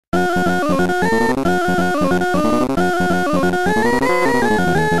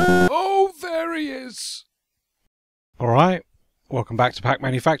Welcome back to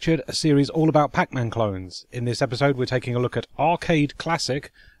Pac-Manufactured, a series all about Pac-Man clones. In this episode we're taking a look at Arcade Classic,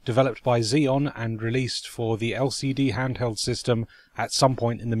 developed by Zeon and released for the LCD handheld system at some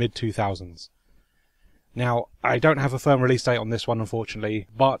point in the mid-2000s. Now, I don't have a firm release date on this one unfortunately,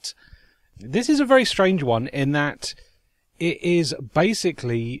 but this is a very strange one in that it is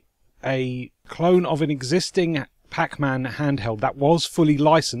basically a clone of an existing Pac-Man handheld that was fully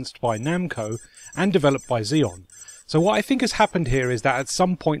licensed by Namco and developed by Zeon. So what I think has happened here is that at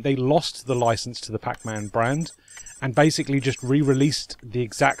some point they lost the license to the Pac-Man brand and basically just re-released the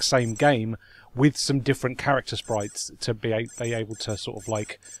exact same game with some different character sprites to be able to sort of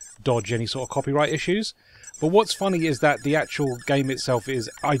like dodge any sort of copyright issues. But what's funny is that the actual game itself is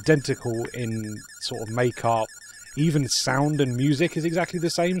identical in sort of makeup. Even sound and music is exactly the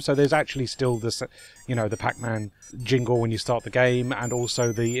same, so there's actually still this, the Pac-Man jingle when you start the game, and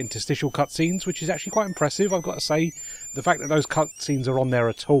also the interstitial cutscenes, which is actually quite impressive, I've got to say. The fact that those cutscenes are on there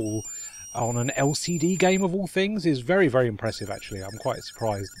at all, on an LCD game of all things, is very, very impressive, actually. I'm quite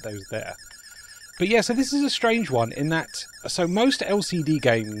surprised that those are there. But yeah, so this is a strange one in that, so most LCD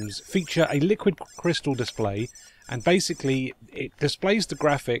games feature a liquid crystal display, and basically it displays the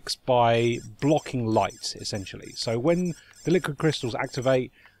graphics by blocking light, essentially. So when the liquid crystals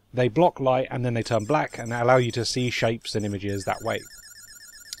activate, they block light and then they turn black and allow you to see shapes and images that way.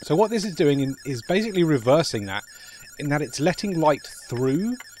 So what this is doing is basically reversing that, in that it's letting light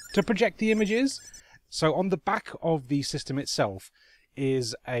through to project the images. So on the back of the system itself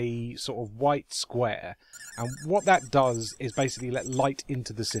is a sort of white square, and what that does is basically let light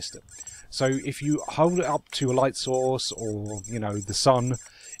into the system. So if you hold it up to a light source or, the sun,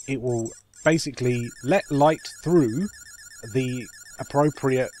 it will basically let light through the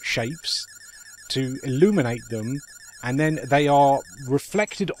appropriate shapes to illuminate them, and then they are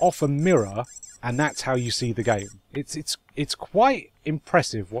reflected off a mirror, and that's how you see the game. It's quite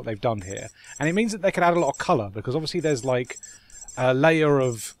impressive what they've done here, and it means that they can add a lot of colour, because obviously there's like a layer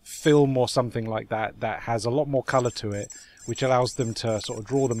of film or something like that that has a lot more colour to it, which allows them to sort of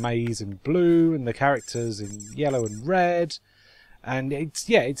draw the maze in blue and the characters in yellow and red. And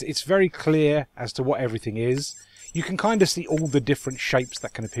it's very clear as to what everything is. You can kind of see all the different shapes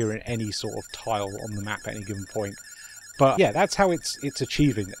that can appear in any sort of tile on the map at any given point. But yeah, that's how it's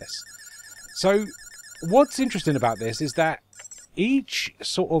achieving this. So what's interesting about this is that each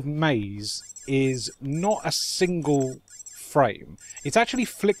sort of maze is not a single frame. It's actually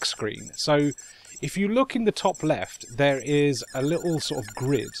flick screen. So if you look in the top left, there is a little sort of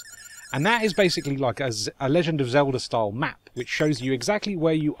grid, and that is basically like a Legend of Zelda style map, which shows you exactly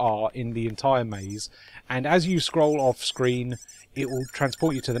where you are in the entire maze, and as you scroll off screen it will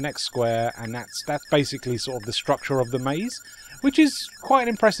transport you to the next square, and that's basically sort of the structure of the maze, which is quite an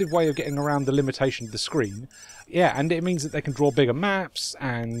impressive way of getting around the limitation of the screen. Yeah, and it means that they can draw bigger maps,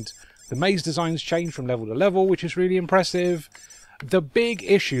 and the maze designs change from level to level, which is really impressive. The big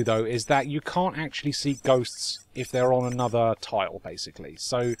issue, though, is that you can't actually see ghosts if they're on another tile, basically.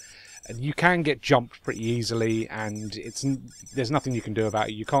 So you can get jumped pretty easily, and there's nothing you can do about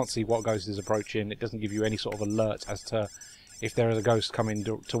it. You can't see what ghost is approaching. It doesn't give you any sort of alert as to if there is a ghost coming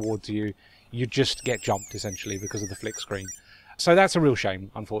towards you. You just get jumped, essentially, because of the flick screen. So that's a real shame,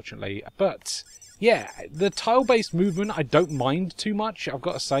 unfortunately. But yeah, the tile-based movement I don't mind too much, I've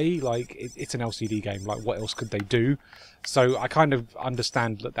got to say. Like, it's an LCD game, like what else could they do? So I kind of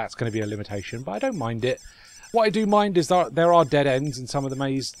understand that that's going to be a limitation, but I don't mind it. What I do mind is that there are dead ends in some of the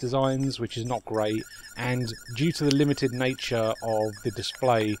maze designs, which is not great, and due to the limited nature of the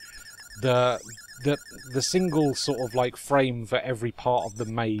display, the single sort of like frame for every part of the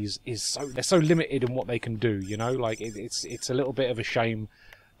maze is they're so limited in what they can do, like it's a little bit of a shame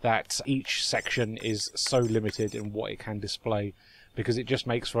that each section is so limited in what it can display, because it just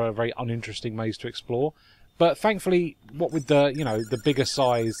makes for a very uninteresting maze to explore. But thankfully, what with the bigger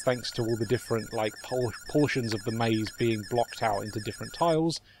size, thanks to all the different like portions of the maze being blocked out into different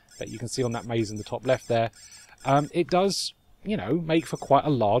tiles that you can see on that maze in the top left there, it does make for quite a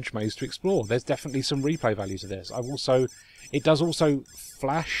large maze to explore. There's definitely some replay value to this. It does also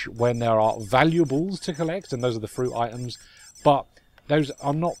flash when there are valuables to collect, and those are the fruit items, but those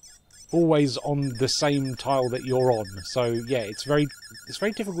are not always on the same tile that you're on. So yeah, it's very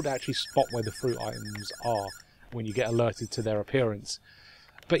difficult to actually spot where the fruit items are when you get alerted to their appearance.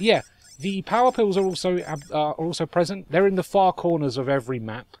 But yeah, the power pills are also present. They're in the far corners of every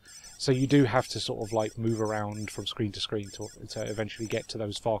map, so you do have to sort of like move around from screen to screen to eventually get to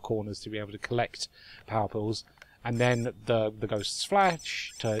those far corners to be able to collect power pills. And then the ghosts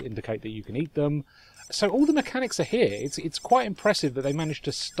flash to indicate that you can eat them. So all the mechanics are here. It's quite impressive that they managed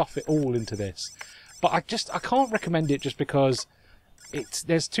to stuff it all into this. But I can't recommend it just because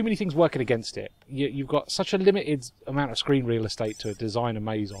there's too many things working against it. You've got such a limited amount of screen real estate to design a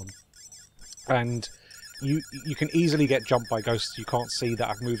maze on, and you can easily get jumped by ghosts you can't see that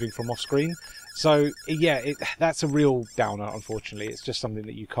are moving from off screen. So yeah, that's a real downer, unfortunately. It's just something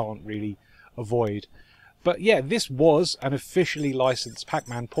that you can't really avoid. But yeah, this was an officially licensed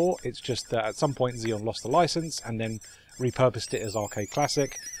Pac-Man port. It's just that at some point Zeon lost the license and then repurposed it as Arcade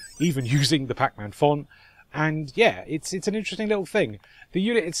Classic, even using the Pac-Man font. And yeah, it's an interesting little thing. The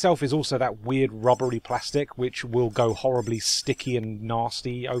unit itself is also that weird rubbery plastic, which will go horribly sticky and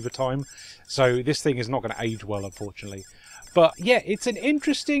nasty over time. So this thing is not going to age well, unfortunately. But yeah, it's an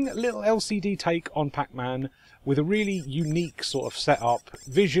interesting little LCD take on Pac-Man with a really unique sort of setup,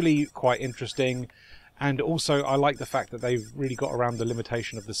 visually quite interesting. And also I like the fact that they've really got around the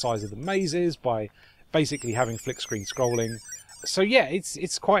limitation of the size of the mazes by basically having flick screen scrolling. So yeah,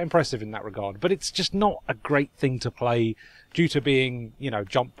 it's quite impressive in that regard, but it's just not a great thing to play due to being, you know,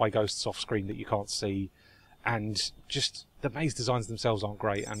 jumped by ghosts off screen that you can't see, and just the maze designs themselves aren't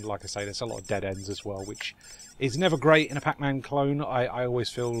great, and like I say, there's a lot of dead ends as well, which is never great in a Pac-Man clone. I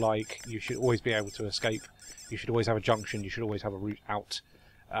always feel like you should always be able to escape, you should always have a junction, you should always have a route out,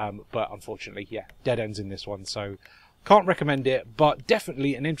 but unfortunately, yeah, dead ends in this one, so can't recommend it, but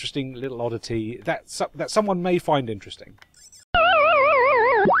definitely an interesting little oddity that someone may find interesting.